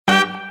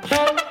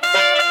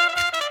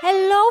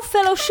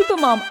fellow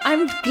Supermom,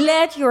 I'm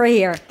glad you're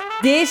here.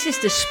 This is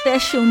the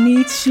Special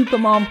Needs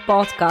Supermom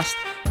podcast,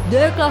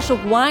 the glass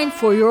of wine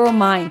for your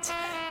mind.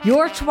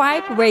 Your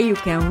tribe where you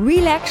can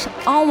relax,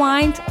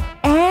 unwind,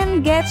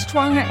 and get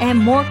stronger and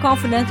more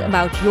confident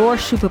about your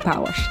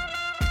superpowers.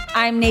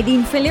 I'm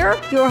Nadine Villier,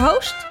 your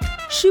host,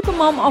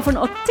 supermom of an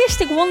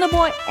autistic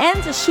wonderboy and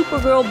a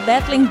supergirl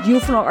battling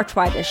juvenile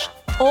arthritis,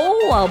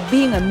 all while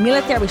being a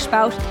military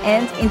spouse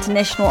and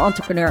international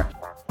entrepreneur.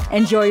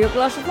 Enjoy your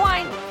glass of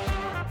wine.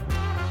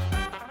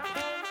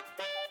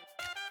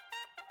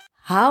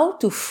 How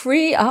to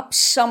free up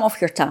some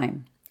of your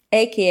time,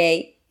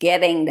 aka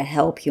getting the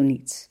help you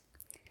need.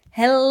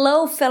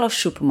 Hello fellow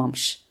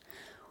supermoms.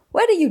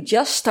 Whether you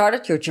just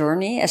started your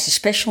journey as a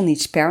special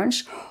needs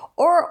parent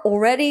or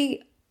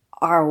already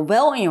are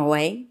well on your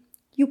way,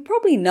 you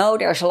probably know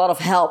there's a lot of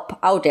help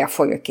out there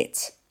for your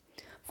kids.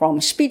 From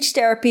speech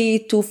therapy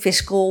to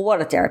physical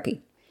water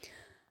therapy.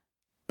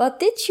 But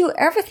did you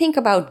ever think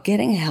about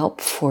getting help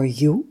for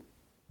you?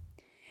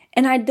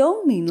 And I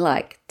don't mean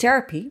like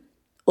therapy,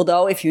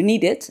 although if you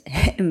need it,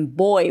 and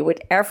boy,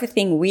 with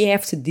everything we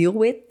have to deal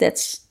with,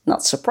 that's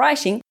not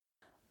surprising.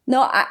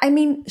 No, I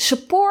mean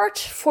support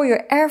for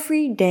your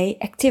everyday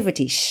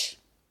activities.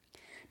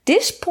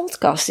 This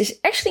podcast is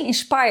actually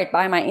inspired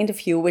by my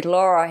interview with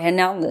Laura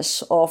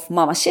Hernandez of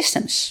Mama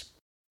Systems.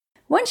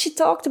 When she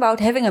talked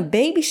about having a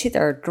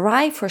babysitter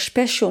drive her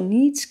special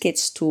needs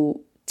kids to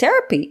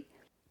therapy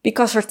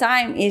because her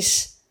time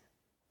is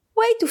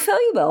way too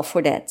valuable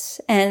for that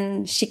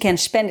and she can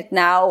spend it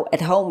now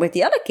at home with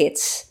the other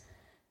kids,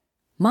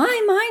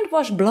 my mind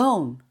was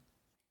blown.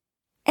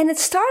 And it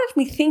started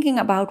me thinking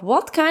about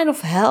what kind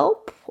of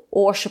help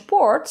or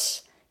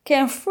support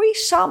can free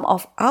some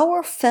of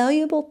our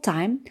valuable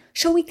time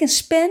so we can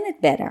spend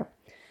it better.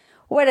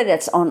 Whether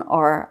that's on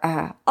our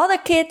other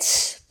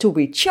kids, to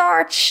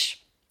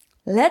recharge.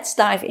 Let's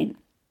dive in.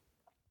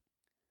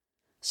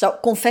 So,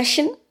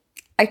 confession,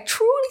 I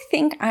truly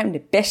think I'm the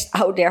best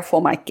out there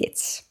for my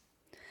kids.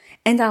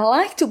 And I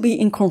like to be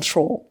in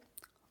control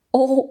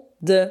all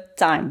the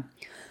time.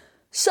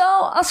 So,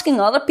 asking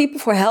other people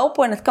for help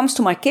when it comes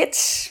to my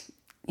kids,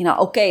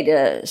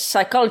 the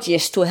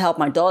psychologist to help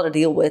my daughter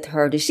deal with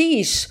her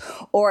disease,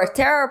 or a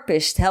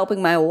therapist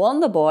helping my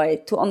wonder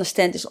boy to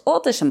understand his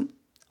autism.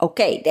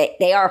 Okay,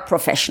 they are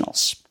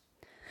professionals.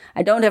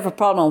 I don't have a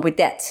problem with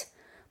that.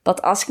 But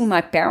asking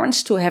my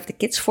parents to have the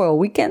kids for a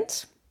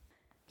weekend,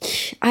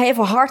 I have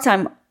a hard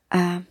time,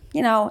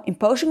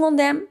 imposing on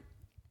them.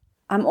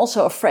 I'm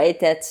also afraid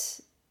that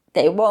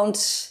they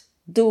won't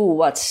do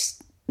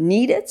what's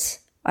needed.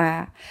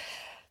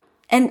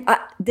 And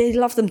they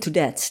love them to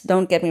death,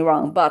 don't get me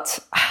wrong. But,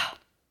 I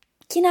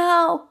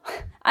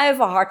have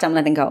a hard time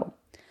letting go.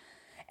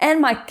 And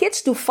my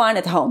kids do fine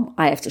at home,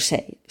 I have to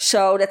say.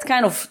 So that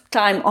kind of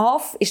time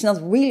off is not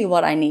really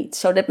what I need.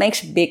 So that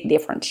makes a big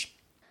difference.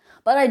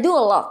 But I do a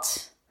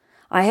lot.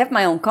 I have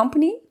my own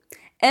company.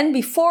 And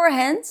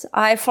beforehand,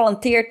 I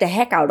volunteered the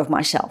heck out of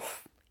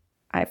myself.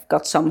 I've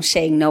got some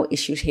saying no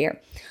issues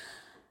here.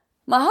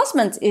 My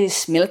husband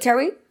is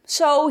military,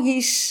 so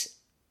he's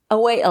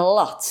away a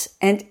lot.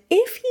 And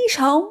if he's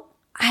home,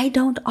 I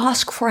don't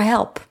ask for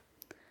help.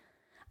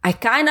 I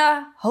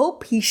kinda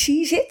hope he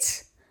sees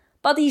it,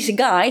 but he's a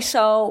guy,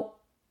 so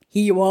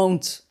he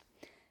won't.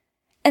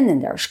 And then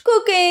there's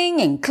cooking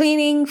and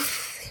cleaning,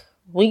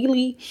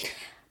 really,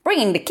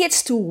 bringing the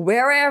kids to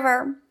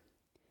wherever,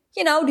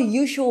 the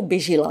usual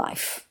busy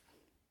life.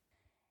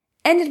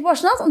 And it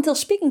was not until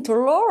speaking to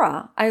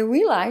Laura I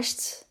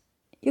realized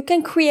you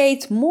can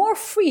create more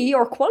free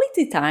or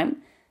quality time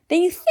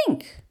than you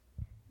think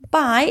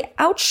by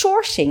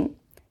outsourcing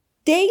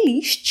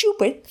daily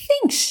stupid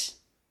things.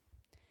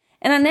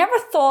 And I never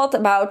thought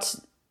about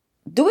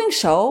doing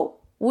so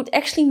would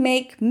actually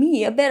make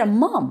me a better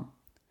mom.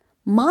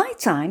 My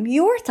time,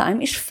 your time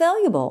is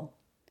valuable.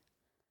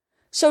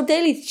 So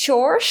daily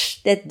chores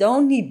that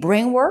don't need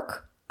brain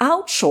work,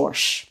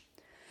 outsource.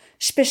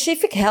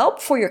 Specific help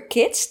for your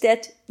kids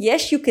that,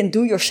 yes, you can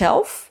do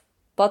yourself,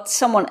 but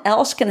someone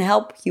else can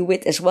help you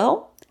with as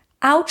well,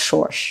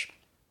 outsource.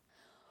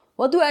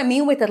 What do I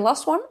mean with that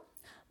last one?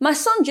 My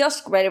son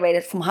just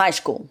graduated from high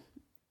school.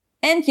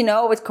 And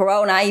with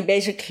Corona, he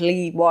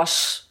basically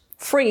was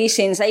free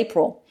since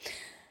April.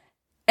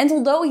 And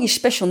although he has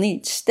special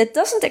needs, that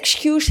doesn't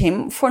excuse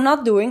him for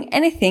not doing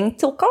anything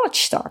till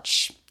college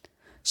starts.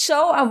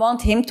 So I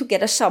want him to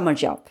get a summer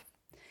job.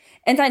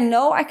 And I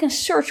know I can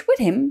search with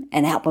him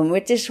and help him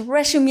with his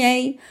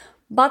resume,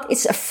 but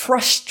it's a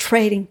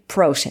frustrating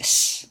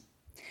process.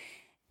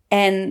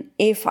 And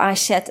if I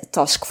set a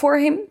task for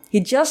him, he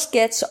just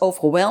gets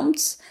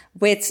overwhelmed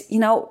with,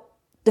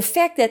 the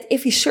fact that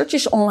if he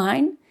searches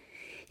online,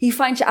 he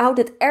finds out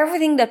that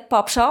everything that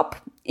pops up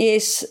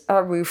is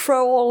a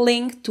referral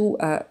link to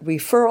a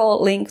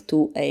referral link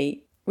to a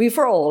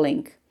referral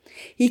link.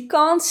 He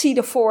can't see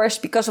the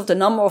forest because of the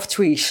number of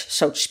trees,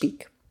 so to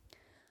speak.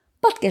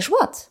 But guess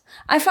what?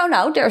 I found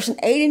out there's an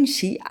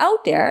agency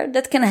out there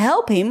that can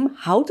help him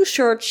how to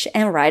search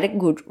and write a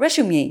good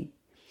resume.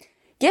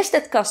 Yes,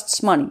 that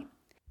costs money.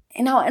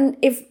 And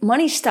if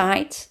money's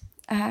tight,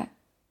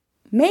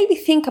 maybe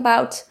think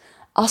about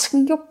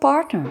asking your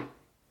partner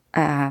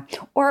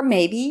or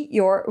maybe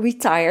your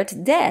retired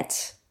dad.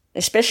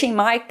 Especially in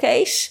my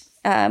case,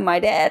 my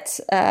dad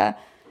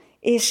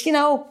is,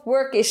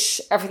 work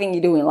is everything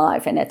you do in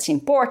life and that's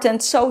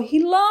important. So he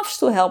loves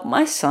to help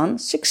my son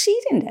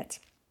succeed in that.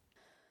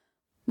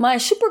 My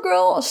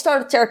Supergirl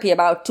started therapy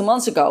about 2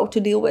 months ago to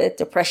deal with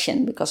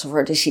depression because of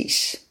her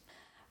disease.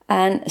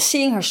 And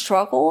seeing her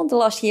struggle the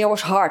last year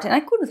was hard and I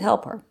couldn't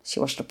help her. She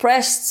was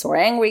depressed or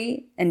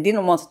angry and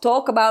didn't want to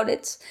talk about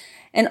it.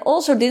 And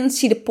also didn't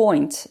see the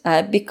point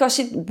because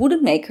it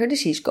wouldn't make her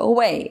disease go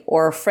away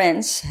or her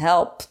friends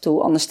help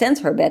to understand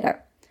her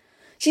better.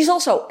 She's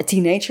also a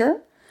teenager.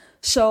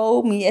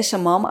 So me as a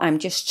mom, I'm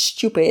just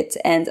stupid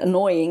and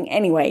annoying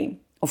anyway,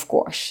 of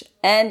course.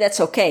 And that's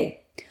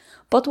okay.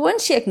 But when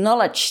she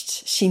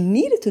acknowledged she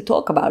needed to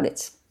talk about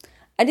it,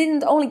 I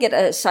didn't only get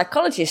a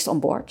psychologist on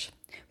board.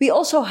 We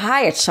also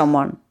hired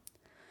someone.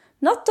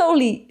 Not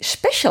totally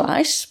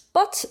specialized,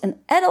 but an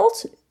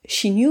adult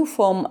she knew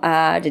from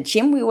the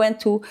gym we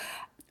went to,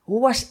 who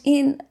was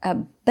in a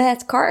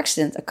bad car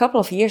accident a couple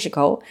of years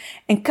ago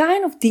and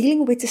kind of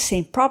dealing with the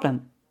same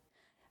problem.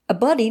 A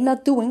body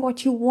not doing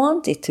what you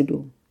want it to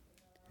do.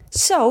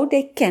 So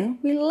they can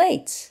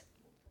relate.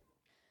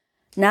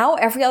 Now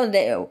every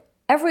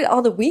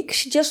other week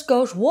she just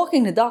goes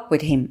walking the dog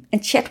with him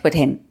and chat with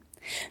him.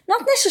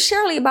 Not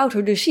necessarily about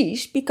her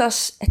disease,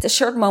 because at a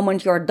certain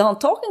moment you're done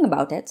talking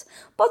about it,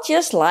 but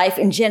just life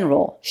in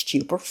general.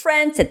 Stupid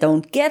friends that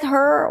don't get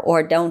her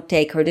or don't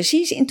take her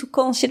disease into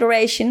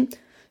consideration.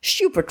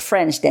 Stupid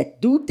friends that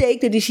do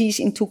take the disease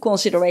into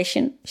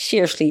consideration.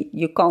 Seriously,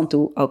 you can't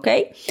do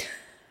okay.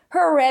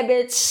 Her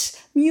habits,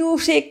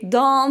 music,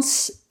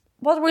 dance,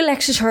 what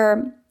relaxes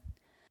her.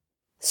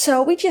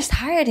 So we just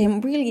hired him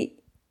really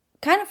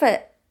kind of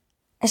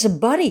as a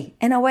buddy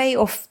and a way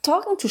of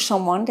talking to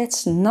someone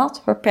that's not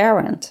her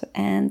parent.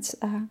 And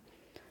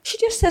she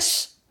just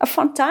has a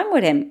fun time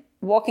with him,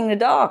 walking the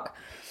dog.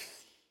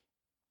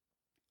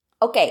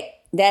 Okay,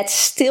 that's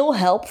still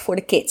help for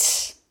the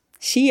kids.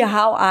 See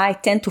how I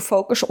tend to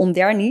focus on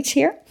their needs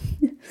here?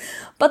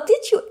 But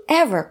did you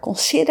ever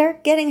consider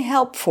getting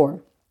help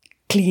for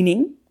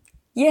cleaning?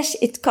 Yes,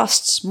 it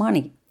costs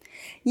money.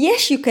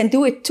 Yes, you can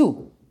do it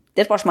too.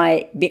 That was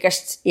my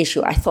biggest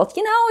issue. I thought,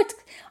 it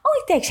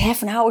only takes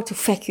half an hour to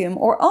vacuum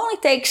or only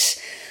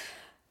takes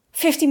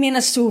 50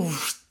 minutes to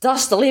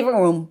dust the living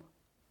room.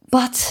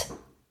 But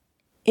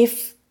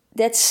if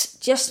that's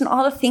just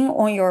another thing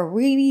on your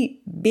really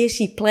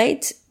busy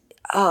plate,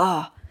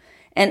 and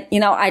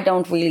I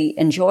don't really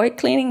enjoy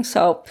cleaning,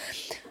 so...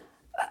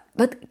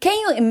 But can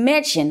you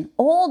imagine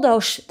all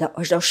those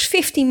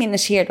 15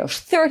 minutes here, those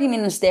 30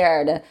 minutes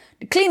there,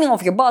 the cleaning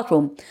of your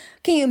bathroom?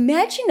 Can you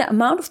imagine the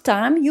amount of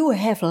time you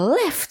have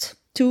left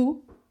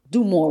to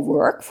do more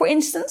work, for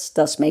instance,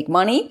 thus make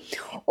money,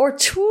 or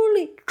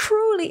truly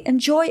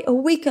enjoy a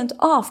weekend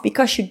off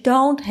because you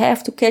don't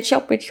have to catch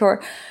up with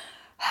your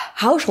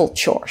household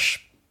chores?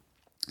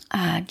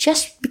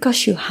 Just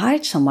because you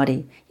hired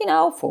somebody,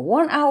 for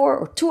 1 hour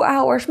or 2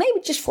 hours, maybe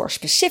just for a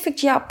specific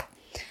job.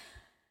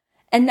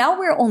 And now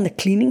we're on the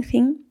cleaning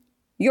thing.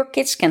 Your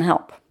kids can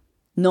help,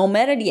 no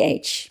matter the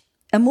age.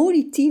 A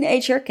moody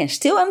teenager can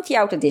still empty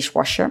out the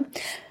dishwasher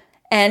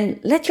and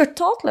let your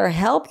toddler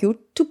help you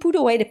to put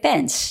away the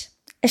pants.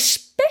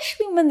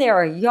 Especially when they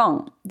are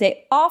young,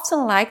 they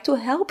often like to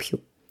help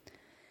you.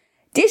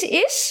 This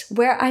is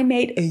where I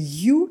made a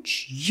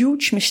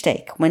huge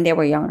mistake when they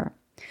were younger.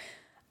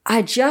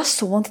 I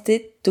just wanted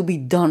it to be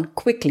done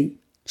quickly.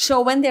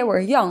 So when they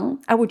were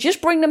young, I would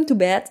just bring them to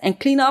bed and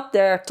clean up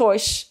their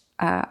toys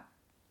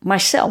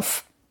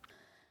myself.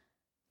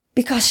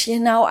 Because,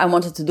 I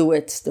wanted to do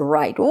it the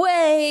right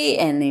way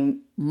and in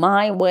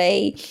my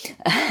way.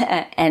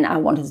 And I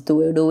wanted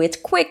to do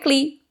it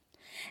quickly.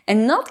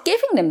 And not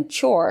giving them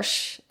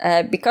chores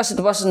because it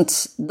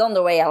wasn't done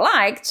the way I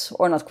liked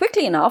or not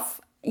quickly enough.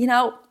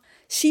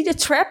 See the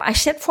trap I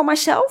set for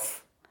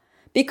myself?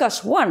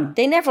 Because 1,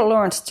 they never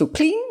learned to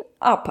clean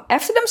up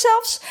after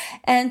themselves.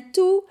 And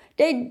 2,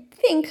 they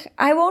think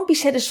I won't be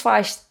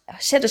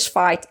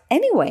satisfied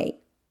anyway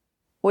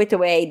with the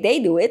way they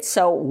do it,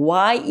 so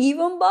why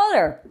even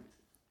bother?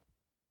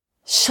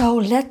 So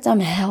let them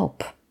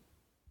help.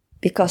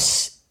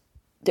 Because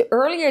the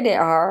earlier they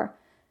are,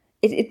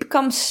 it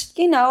becomes,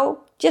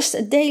 just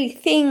a daily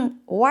thing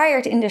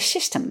wired in their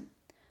system.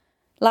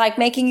 Like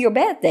making your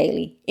bed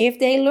daily. If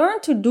they learn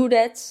to do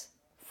that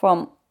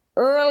from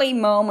early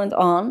moment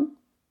on,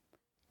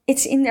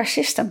 it's in their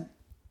system.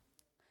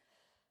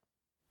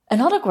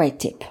 Another great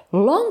tip,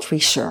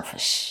 laundry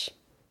service.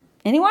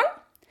 Anyone?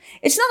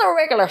 It's not a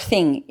regular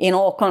thing in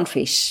all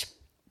countries.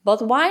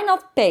 But why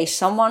not pay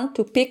someone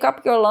to pick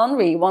up your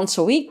laundry once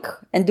a week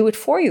and do it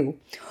for you?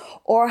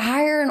 Or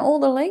hire an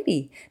older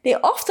lady. They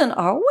often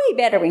are way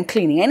better in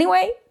cleaning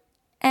anyway.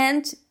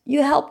 And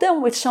you help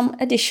them with some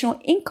additional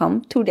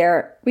income to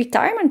their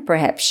retirement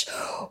perhaps.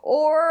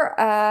 Or,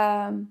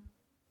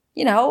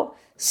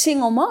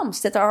 single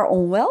moms that are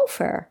on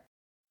welfare.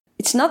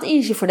 It's not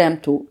easy for them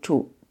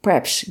to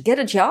perhaps get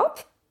a job,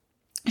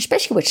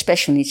 especially with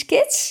special needs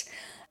kids.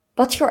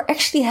 but you're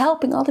actually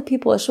helping other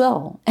people as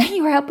well. And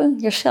you're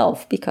helping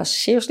yourself, because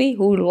seriously,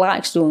 who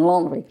likes doing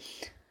laundry?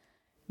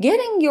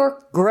 Getting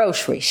your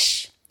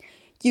groceries.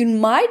 You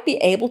might be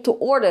able to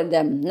order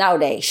them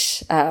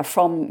nowadays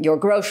from your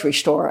grocery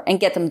store and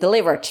get them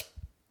delivered.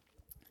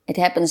 It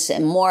happens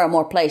in more and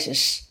more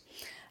places.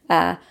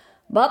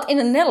 But in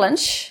the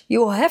Netherlands, you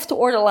will have to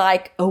order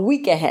like a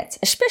week ahead,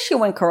 especially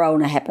when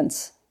Corona happened,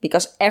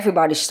 because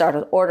everybody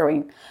started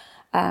ordering.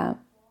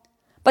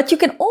 But you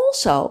can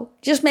also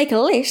just make a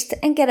list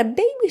and get a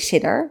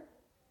babysitter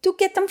to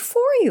get them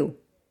for you.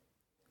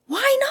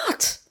 Why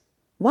not?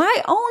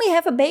 Why only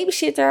have a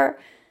babysitter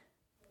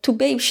to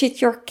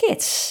babysit your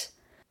kids?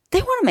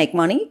 They want to make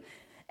money.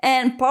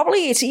 And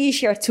probably it's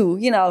easier to,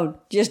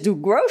 just do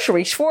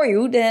groceries for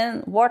you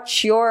than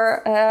watch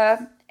your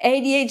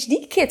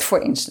ADHD kid,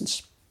 for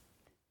instance.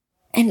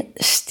 And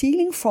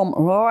stealing from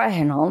Laura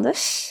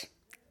Hernandez,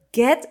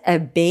 get a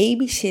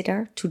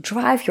babysitter to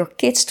drive your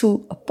kids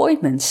to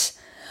appointments.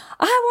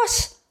 I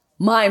was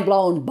mind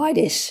blown by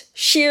this.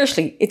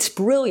 Seriously, it's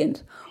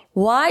brilliant.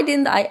 Why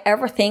didn't I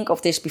ever think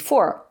of this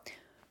before?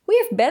 We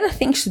have better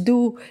things to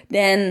do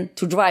than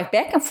to drive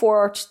back and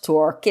forth to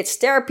our kids'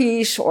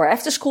 therapies or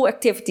after school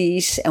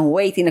activities and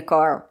wait in a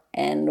car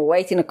and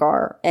wait in a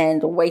car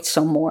and wait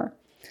some more.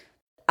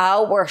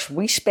 Hours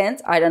we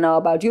spent, I don't know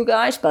about you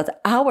guys, but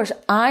hours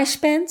I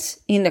spent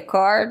in the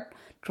car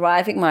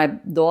driving my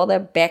daughter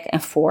back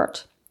and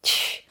forth.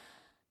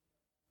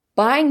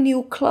 Buying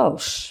new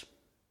clothes,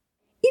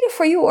 either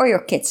for you or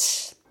your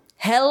kids.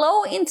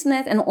 Hello,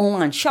 internet and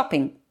online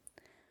shopping.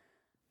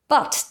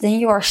 But then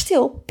you are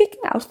still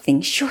picking out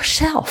things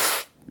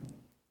yourself.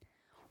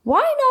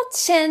 Why not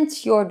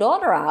send your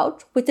daughter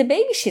out with the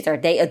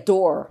babysitter they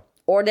adore,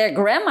 or their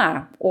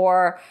grandma,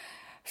 or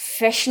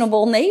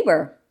fashionable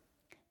neighbor?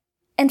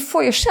 And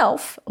for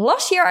yourself,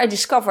 last year I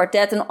discovered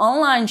that an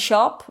online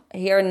shop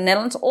here in the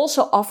Netherlands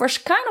also offers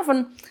kind of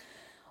an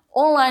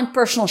online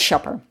personal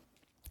shopper.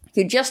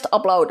 You just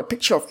upload a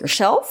picture of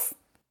yourself,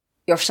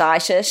 your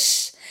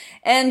sizes,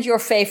 and your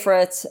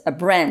favorite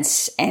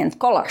brands and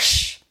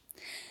colors.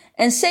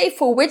 And say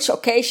for which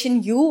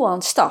occasion you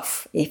want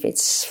stuff. If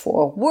it's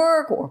for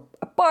work or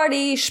a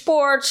party,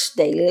 sports,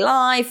 daily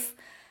life.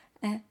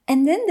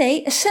 And then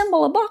they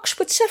assemble a box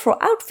with several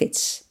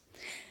outfits.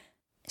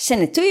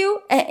 Send it to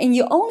you and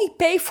you only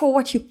pay for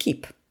what you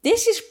keep.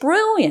 This is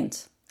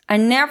brilliant. I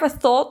never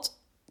thought,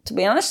 to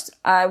be honest,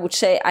 I would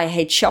say I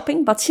hate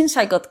shopping. But since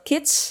I got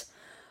kids,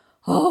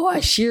 I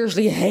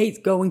seriously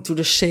hate going to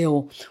the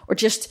sale. Or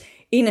just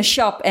in a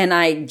shop and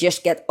I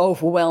just get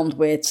overwhelmed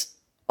with,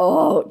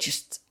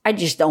 I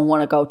just don't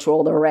want to go through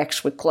all the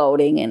racks with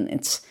clothing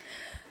and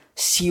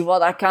see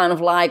what I kind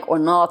of like or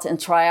not and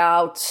try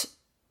out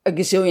a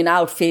gazillion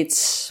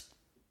outfits.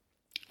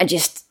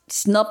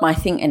 It's not my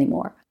thing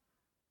anymore.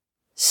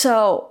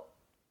 So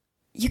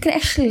you can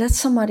actually let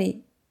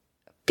somebody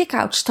pick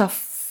out stuff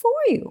for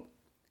you.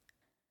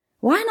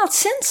 Why not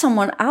send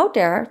someone out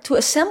there to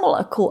assemble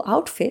a cool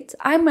outfit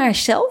I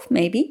myself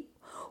maybe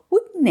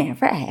would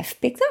never have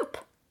picked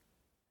up?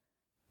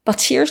 But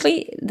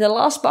seriously, the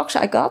last box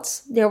I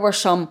got, there were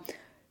some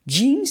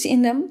jeans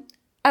in them.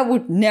 I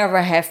would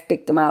never have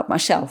picked them out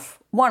myself.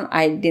 One,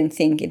 I didn't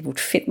think it would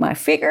fit my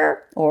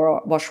figure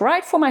or was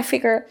right for my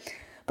figure.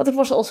 But it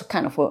was also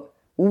kind of a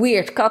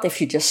weird cut if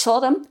you just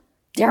saw them.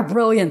 They're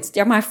brilliant.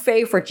 They're my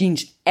favorite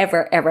jeans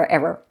ever, ever,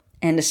 ever.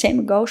 And the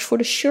same goes for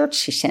the shirts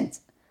she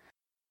sent.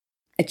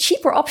 A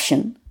cheaper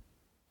option,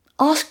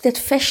 ask that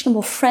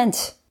fashionable friend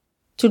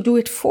to do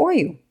it for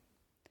you.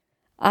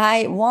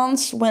 I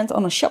once went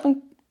on a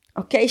shopping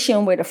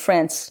occasion with a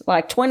friend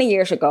like 20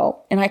 years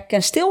ago, and I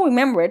can still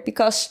remember it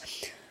because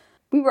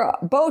we were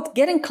both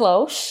getting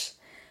clothes,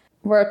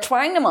 we're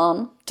trying them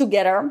on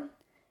together,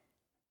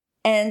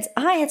 and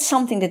I had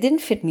something that didn't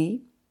fit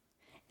me,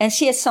 and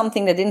she had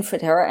something that didn't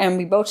fit her, and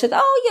we both said,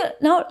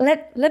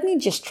 let me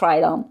just try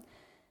it on.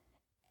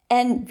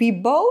 And we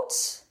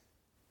both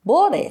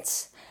bought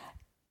it.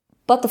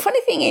 But the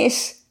funny thing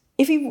is,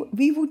 if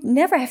we would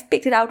never have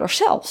picked it out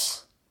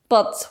ourselves.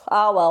 But,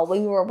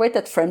 we were with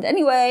that friend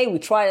anyway. We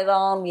tried it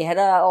on. We had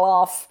a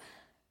laugh.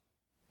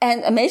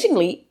 And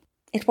amazingly,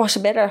 it was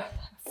a better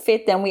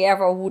fit than we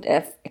ever would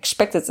have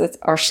expected it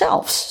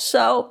ourselves.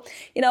 So,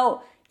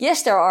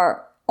 yes, there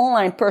are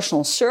online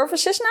personal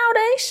services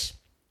nowadays.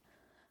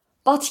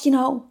 But,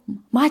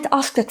 might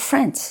ask that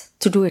friend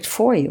to do it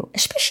for you.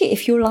 Especially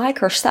if you like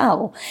her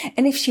style.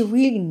 And if she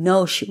really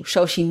knows you.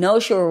 So she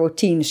knows your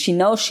routine. She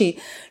knows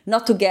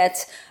not to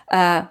get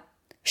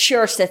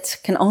shirts that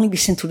can only be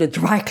sent to the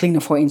dry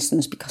cleaner, for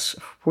instance. Because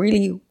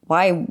really,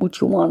 why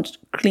would you want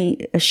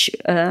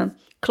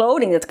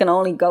clothing that can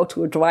only go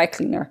to a dry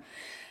cleaner?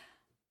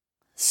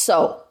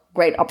 So,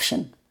 great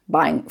option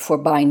for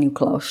buying new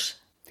clothes.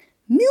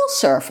 Meal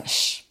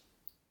service.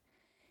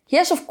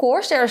 Yes, of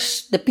course,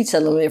 there's the pizza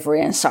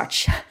delivery and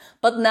such.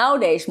 But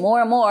nowadays,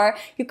 more and more,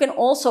 you can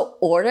also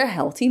order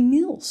healthy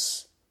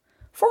meals.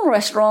 From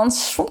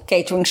restaurants, from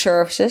catering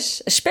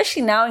services,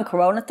 especially now in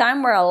Corona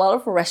time, where a lot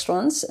of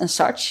restaurants and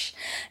such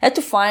had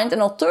to find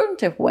an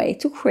alternative way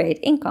to create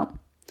income.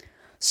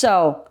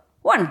 So,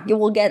 One, you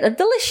will get a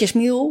delicious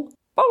meal,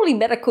 probably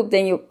better cooked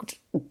than you could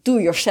do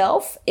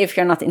yourself if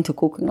you're not into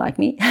cooking like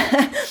me.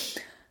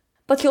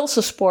 But you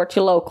also support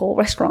your local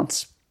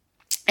restaurants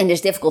in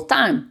this difficult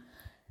time.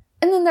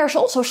 And then there's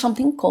also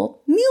something called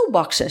meal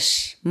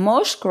boxes.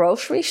 Most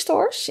grocery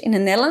stores in the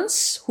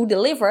Netherlands who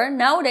deliver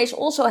nowadays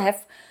also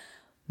have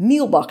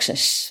meal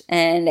boxes.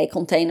 And they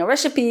contain a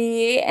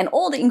recipe and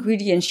all the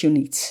ingredients you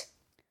need.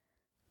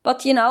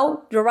 But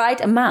the right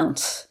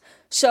amount.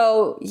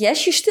 So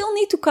yes, you still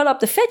need to cut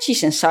up the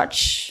veggies and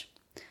such.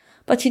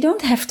 But you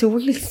don't have to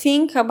really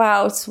think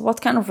about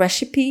what kind of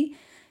recipe.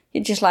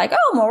 You're just like,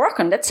 oh,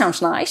 Moroccan, that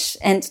sounds nice.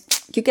 And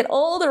you get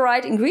all the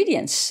right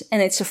ingredients.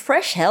 And it's a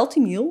fresh, healthy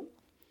meal.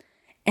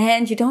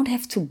 And you don't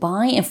have to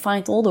buy and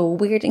find all the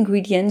weird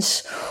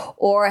ingredients.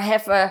 Or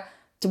have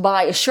to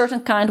buy a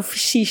certain kind of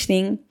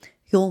seasoning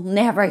you'll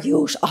never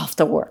use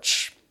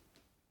afterwards.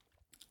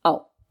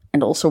 Oh,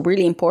 and also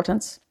really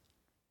important,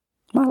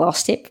 my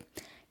last tip,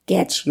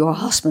 get your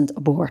husband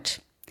aboard.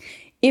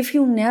 If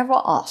you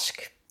never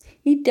ask,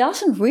 he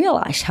doesn't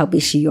realize how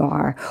busy you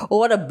are or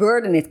what a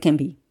burden it can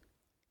be.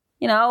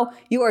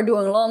 You are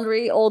doing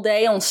laundry all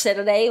day on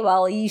Saturday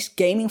while he's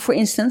gaming, for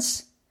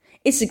instance.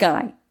 It's a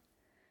guy.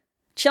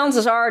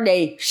 Chances are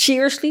they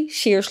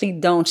seriously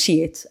don't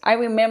see it. I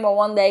remember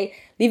one day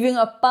leaving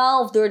a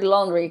pile of dirty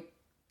laundry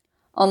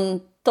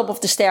on top of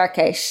the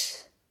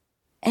staircase.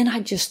 And I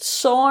just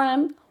saw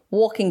him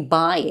walking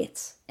by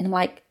it. And I'm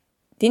like,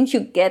 didn't you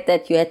get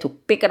that you had to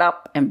pick it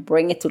up and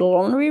bring it to the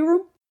laundry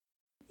room?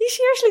 He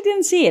seriously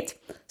didn't see it.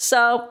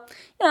 So,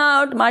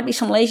 there might be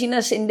some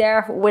laziness in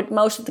there with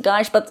most of the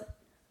guys, but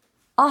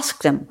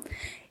ask them.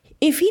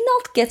 If he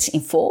not gets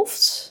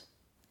involved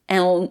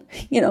and,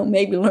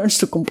 maybe learns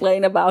to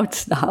complain about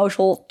the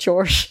household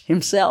chores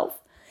himself,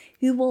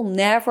 he will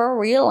never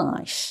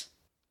realize.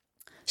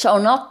 So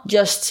not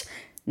just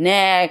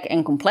nag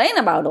and complain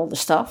about all the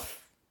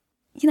stuff.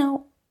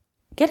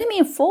 Get him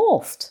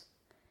involved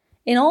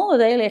in all the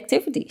daily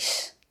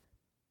activities.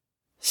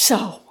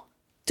 So,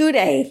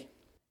 today,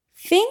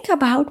 think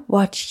about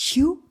what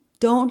you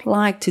don't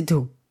like to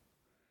do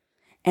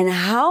and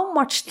how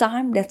much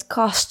time that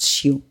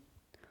costs you.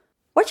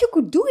 What you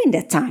could do in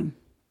that time.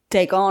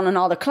 Take on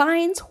another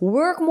client,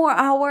 work more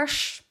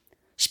hours,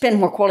 spend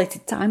more quality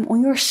time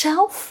on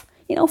yourself.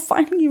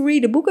 Finally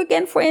read a book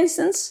again, for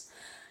instance,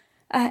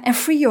 and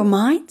free your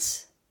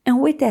mind. And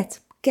with that,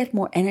 get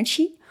more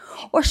energy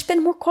or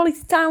spend more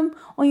quality time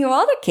on your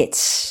other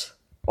kids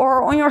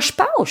or on your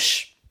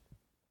spouse.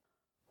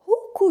 Who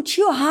could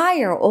you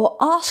hire or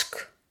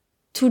ask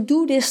to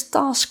do this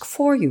task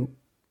for you?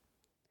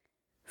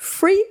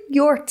 Free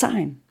your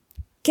time.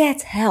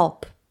 Get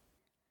help.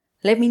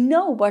 Let me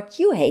know what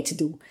you hate to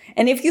do.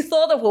 And if you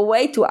thought of a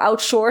way to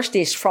outsource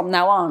this from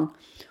now on,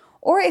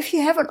 or if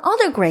you have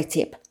another great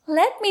tip,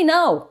 let me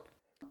know.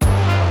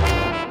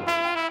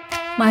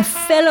 My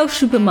fellow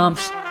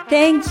supermoms,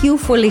 thank you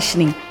for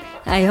listening.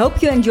 I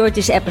hope you enjoyed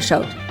this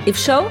episode. If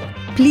so,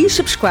 please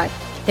subscribe.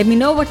 Let me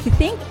know what you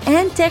think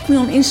and tag me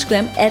on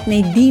Instagram at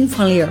Nadine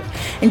van Leer.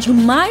 And you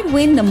might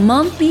win the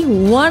monthly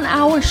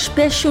 1-hour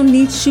special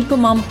needs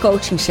supermom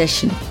coaching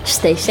session.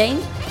 Stay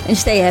sane and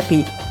stay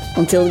happy.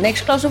 Until the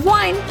next glass of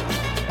wine.